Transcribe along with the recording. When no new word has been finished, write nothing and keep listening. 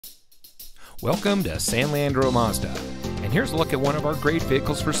Welcome to San Leandro Mazda, and here's a look at one of our great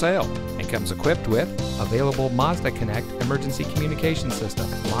vehicles for sale. It comes equipped with available Mazda Connect emergency communication system,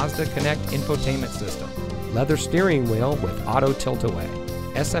 Mazda Connect infotainment system, leather steering wheel with auto tilt-away,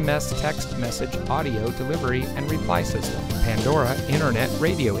 SMS text message audio delivery and reply system, Pandora internet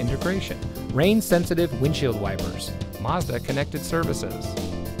radio integration, rain-sensitive windshield wipers, Mazda connected services,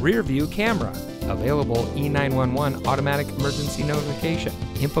 rear view camera, available E911 automatic emergency notification,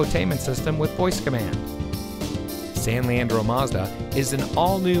 infotainment system with voice command. San Leandro Mazda is an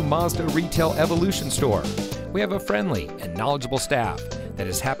all-new Mazda retail evolution store. We have a friendly and knowledgeable staff that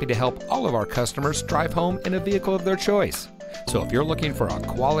is happy to help all of our customers drive home in a vehicle of their choice. So if you're looking for a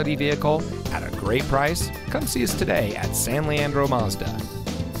quality vehicle at a great price, come see us today at San Leandro Mazda.